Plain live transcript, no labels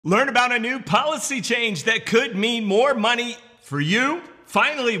Learn about a new policy change that could mean more money for you.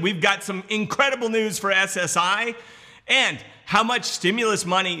 Finally, we've got some incredible news for SSI and how much stimulus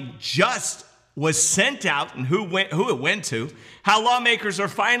money just was sent out and who it went to. How lawmakers are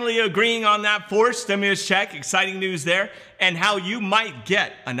finally agreeing on that fourth stimulus check. Exciting news there. And how you might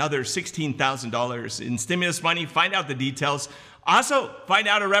get another $16,000 in stimulus money. Find out the details. Also, find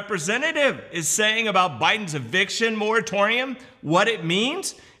out a representative is saying about Biden's eviction moratorium, what it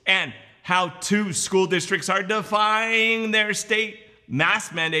means, and how 2 school districts are defying their state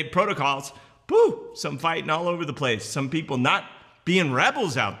mask mandate protocols. Boo, some fighting all over the place. Some people not being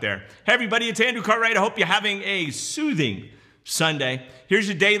rebels out there. Hey everybody, it's Andrew Cartwright. I hope you're having a soothing Sunday. Here's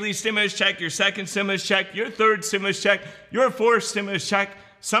your daily stimulus check, your second stimulus check, your third stimulus check, your fourth stimulus check.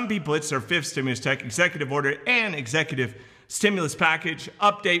 Some people, it's their 5th stimulus check, executive order and executive stimulus package.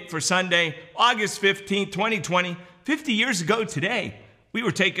 Update for Sunday, August 15th, 2020. 50 years ago today, we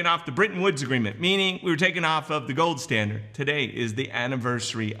were taken off the Bretton Woods Agreement, meaning we were taken off of the gold standard. Today is the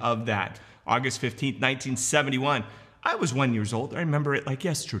anniversary of that. August 15th, 1971. I was 1 year old. I remember it like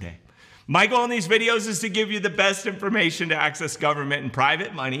yesterday. My goal in these videos is to give you the best information to access government and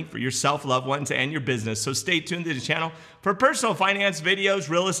private money for yourself, loved ones, and your business. So stay tuned to the channel for personal finance videos,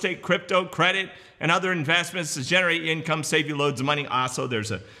 real estate, crypto, credit, and other investments to generate income, save you loads of money. Also,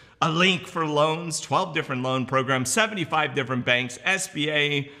 there's a link for loans, 12 different loan programs, 75 different banks,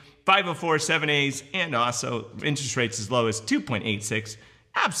 SBA, 504 7As, and also interest rates as low as 2.86.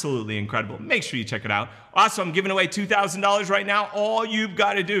 Absolutely incredible. Make sure you check it out. Also, I'm giving away $2,000 right now. All you've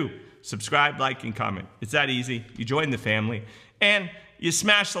got to do, subscribe, like, and comment. It's that easy. You join the family and you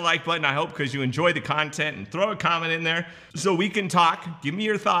smash the like button, I hope, because you enjoy the content, and throw a comment in there so we can talk. Give me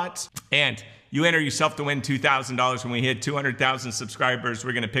your thoughts. And you enter yourself to win $2,000 when we hit 200,000 subscribers.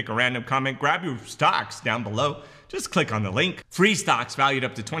 We're going to pick a random comment. Grab your stocks down below. Just click on the link. Free stocks valued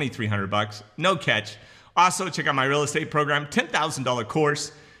up to $2,300. No catch. Also, check out my real estate program, $10,000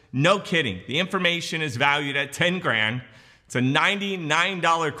 course. No kidding. The information is valued at 10 grand. It's a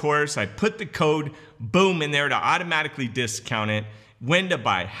 $99 course. I put the code BOOM in there to automatically discount it. When to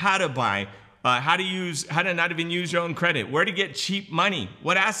buy, how to buy, how to not even use your own credit, where to get cheap money,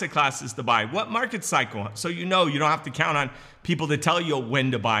 what asset classes to buy, what market cycle. So you know you don't have to count on people to tell you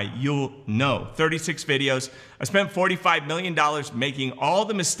when to buy. You'll know. 36 videos. I spent $45 million making all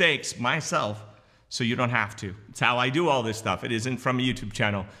the mistakes myself, so you don't have to. It's how I do all this stuff. It isn't from a YouTube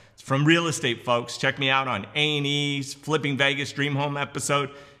channel. It's from real estate, folks. Check me out on A&E's Flipping Vegas Dream Home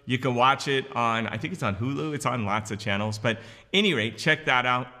episode. You can watch it on, I think it's on Hulu. It's on lots of channels. But any rate, check that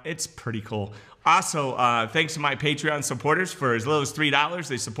out. It's pretty cool. Also, thanks to my Patreon supporters. For as little as $3,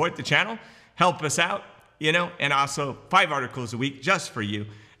 they support the channel, help us out, you know, and also 5 articles a week just for you,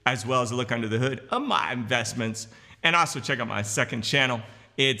 as well as a look under the hood of my investments. And also check out my second channel.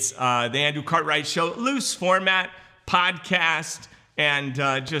 It's the Andrew Cartwright Show, loose format, podcast, and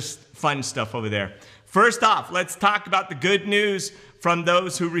just fun stuff over there. First off, let's talk about the good news from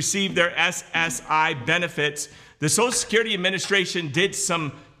those who received their SSI benefits. The Social Security Administration did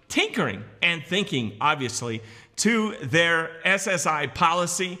some tinkering and thinking, obviously, to their SSI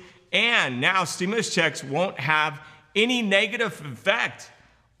policy, and now stimulus checks won't have any negative effect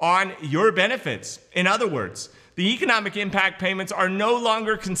on your benefits. In other words, the economic impact payments are no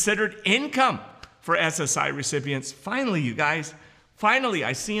longer considered income for SSI recipients. Finally, you guys, finally,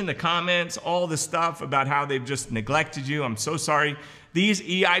 I see in the comments all the stuff about how they've just neglected you. I'm so sorry. These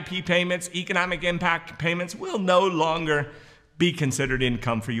EIP payments, economic impact payments, will no longer be considered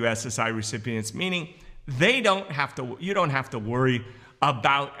income for you SSI recipients, meaning you don't have to worry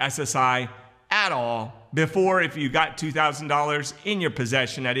about SSI at all. Before, if you got $2,000 in your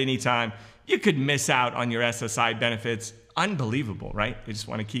possession at any time, you could miss out on your SSI benefits. Unbelievable, right? They just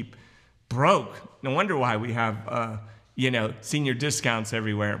want to keep broke. No wonder why we have, senior discounts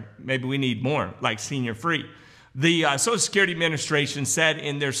everywhere. Maybe we need more, like senior free. The Social Security Administration said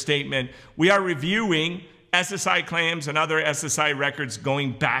in their statement, we are reviewing SSI claims and other SSI records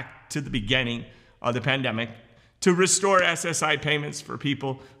going back to the beginning of the pandemic to restore SSI payments for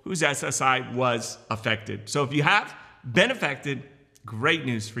people whose SSI was affected. So if you have been affected, great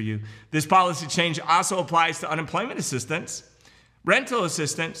news for you. This policy change also applies to unemployment assistance, rental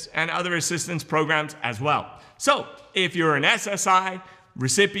assistance, and other assistance programs as well. So if you're an SSI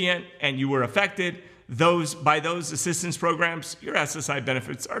recipient and you were affected by those assistance programs, your SSI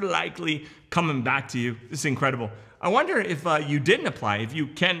benefits are likely coming back to you. This is incredible. I wonder if you didn't apply, if you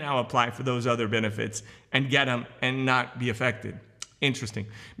can now apply for those other benefits and get them and not be affected. Interesting.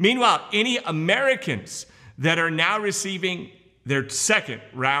 Meanwhile, any Americans that are now receiving their second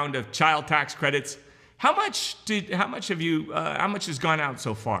round of child tax credits How much has gone out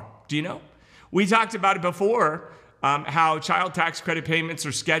so far? Do you know? We talked about it before, how child tax credit payments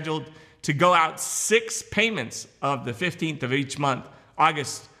are scheduled to go out 6 payments of the 15th of each month.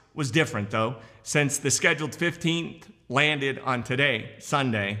 August was different though, since the scheduled 15th landed on today,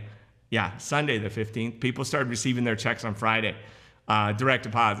 Sunday. Yeah, Sunday the 15th. People started receiving their checks on Friday. Direct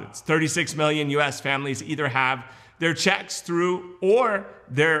deposits. 36 million U.S. families either have their checks through or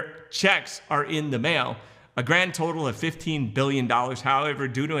their checks are in the mail. A grand total of $15 billion. However,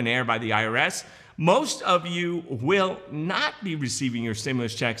 due to an error by the IRS, most of you will not be receiving your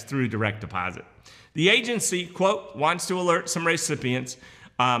stimulus checks through direct deposit. The agency, quote, wants to alert some recipients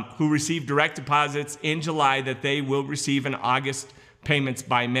who received direct deposits in July that they will receive in August payments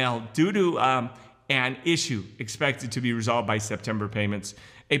by mail due to an issue expected to be resolved by September payments.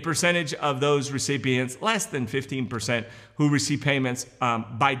 A percentage of those recipients, less than 15%, who receive payments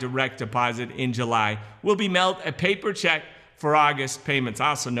by direct deposit in July will be mailed a paper check for August payments. I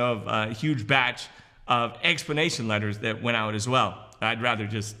also know of a huge batch of explanation letters that went out as well. I'd rather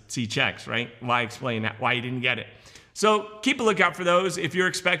just see checks, right? Why explain that, why you didn't get it? So keep a lookout for those. If you're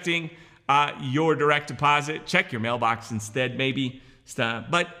expecting your direct deposit, check your mailbox instead maybe.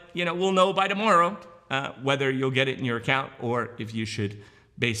 But, you know, we'll know by tomorrow whether you'll get it in your account or if you should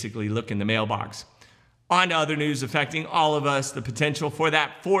basically look in the mailbox. On to other news affecting all of us. The potential for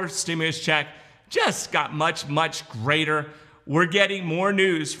that 4th stimulus check just got much, much greater. We're getting more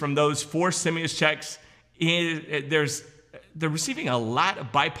news from those 4 stimulus checks. They're receiving a lot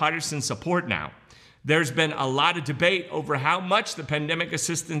of bipartisan support now. There's been a lot of debate over how much the pandemic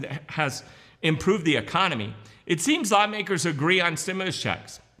assistance has improved the economy. It seems lawmakers agree on stimulus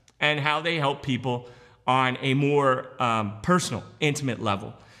checks and how they help people on a more personal, intimate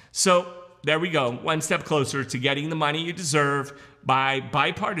level. So there we go, one step closer to getting the money you deserve by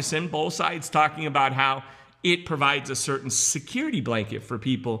bipartisan, both sides talking about how it provides a certain security blanket for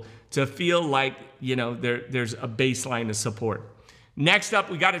people to feel like, you know, there's a baseline of support. Next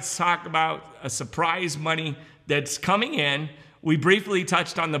up, we got to talk about a surprise money that's coming in. We briefly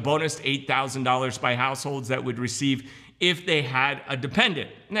touched on the bonus $8,000 by households that would receive if they had a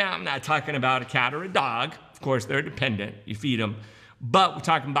dependent. Now, I'm not talking about a cat or a dog. Of course, they're dependent. You feed them. But we're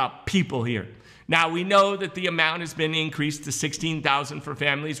talking about people here. Now, we know that the amount has been increased to $16,000 for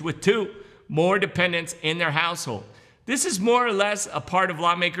families with 2 more dependents in their household. This is more or less a part of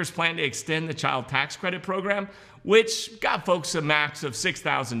lawmakers' plan to extend the child tax credit program, which got folks a max of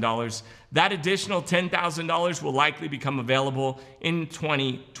 $6,000. That additional $10,000 will likely become available in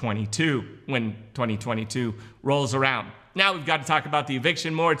 2022, when 2022 rolls around. Now we've got to talk about the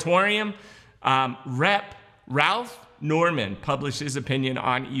eviction moratorium. Rep. Ralph Norman published his opinion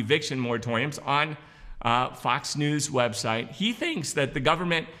on eviction moratoriums on Fox News website. He thinks that the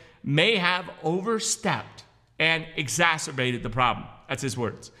government may have overstepped and exacerbated the problem. That's his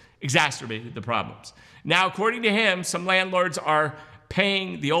words, exacerbated the problems. Now, according to him, some landlords are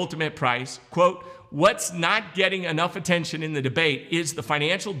paying the ultimate price. Quote, what's not getting enough attention in the debate is the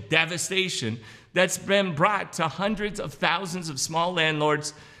financial devastation that's been brought to hundreds of thousands of small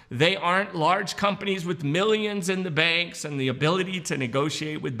landlords. They aren't large companies with millions in the banks and the ability to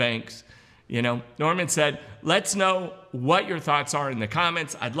negotiate with banks. You know, Norman said, let's know what your thoughts are in the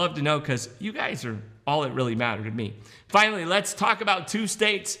comments. I'd love to know because you guys are all that really matter to me. Finally, let's talk about 2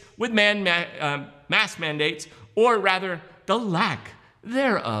 states with mask mandates, or rather the lack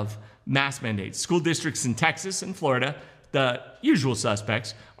thereof mask mandates. School districts in Texas and Florida, the usual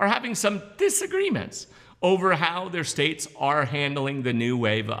suspects, are having some disagreements over how their states are handling the new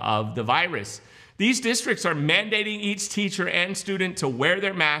wave of the virus. These districts are mandating each teacher and student to wear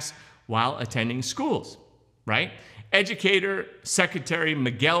their masks while attending schools, right? Educator Secretary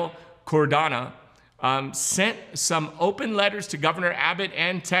Miguel Cardona sent some open letters to Governor Abbott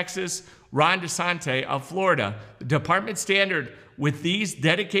and Texas Ron DeSantis of Florida. The department standard with these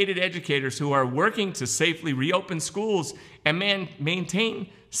dedicated educators who are working to safely reopen schools and maintain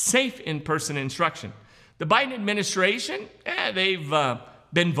safe in-person instruction. The Biden administration, they've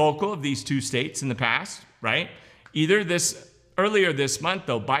been vocal of these 2 states in the past, right? Earlier this month,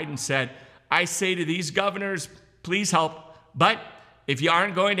 though, Biden said, I say to these governors, please help, but if you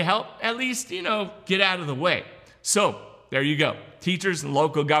aren't going to help, at least, you know, get out of the way. So there you go. Teachers and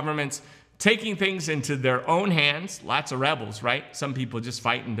local governments taking things into their own hands. Lots of rebels, right? Some people just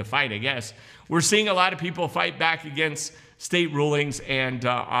fighting to fight, I guess. We're seeing a lot of people fight back against state rulings, and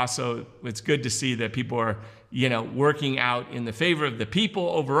also it's good to see that people are, you know, working out in the favor of the people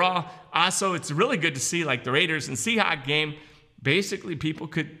overall. Also, it's really good to see, like the Raiders and Seahawks game, basically people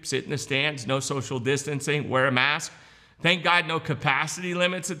could sit in the stands, no social distancing, wear a mask. Thank God no capacity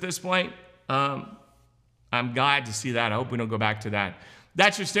limits at this point. I'm glad to see that. I hope we don't go back to that.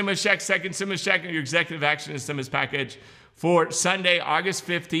 That's your stimulus check, second stimulus check, and your executive action and stimulus package for Sunday, August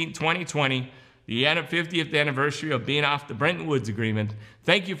 15, 2020, the 50th anniversary of being off the Bretton Woods Agreement.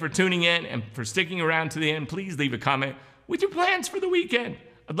 Thank you for tuning in and for sticking around to the end. Please leave a comment with your plans for the weekend.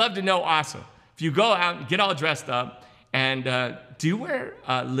 I'd love to know also. If you go out and get all dressed up, and do you wear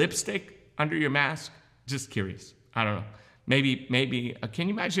lipstick under your mask? Just curious. I don't know. Maybe, can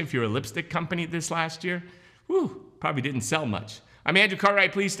you imagine if you were a lipstick company this last year? Whew, probably didn't sell much. I'm Andrew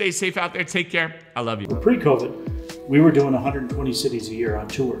Cartwright. Please stay safe out there. Take care. I love you. Pre-COVID, we were doing 120 cities a year on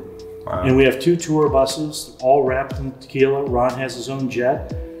tour. Wow. And we have 2 tour buses, all wrapped in tequila. Ron has his own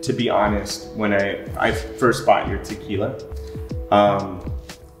jet. To be honest, when I first bought your tequila,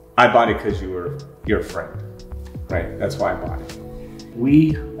 I bought it because you were your friend, right? That's why I bought it.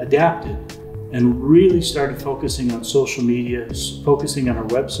 We adapted and really started focusing on social media, focusing on our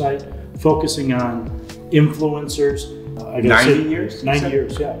website, focusing on influencers. 90 years? 90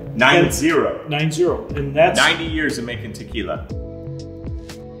 years, yeah. 90. 90. And that's 90 years of making tequila.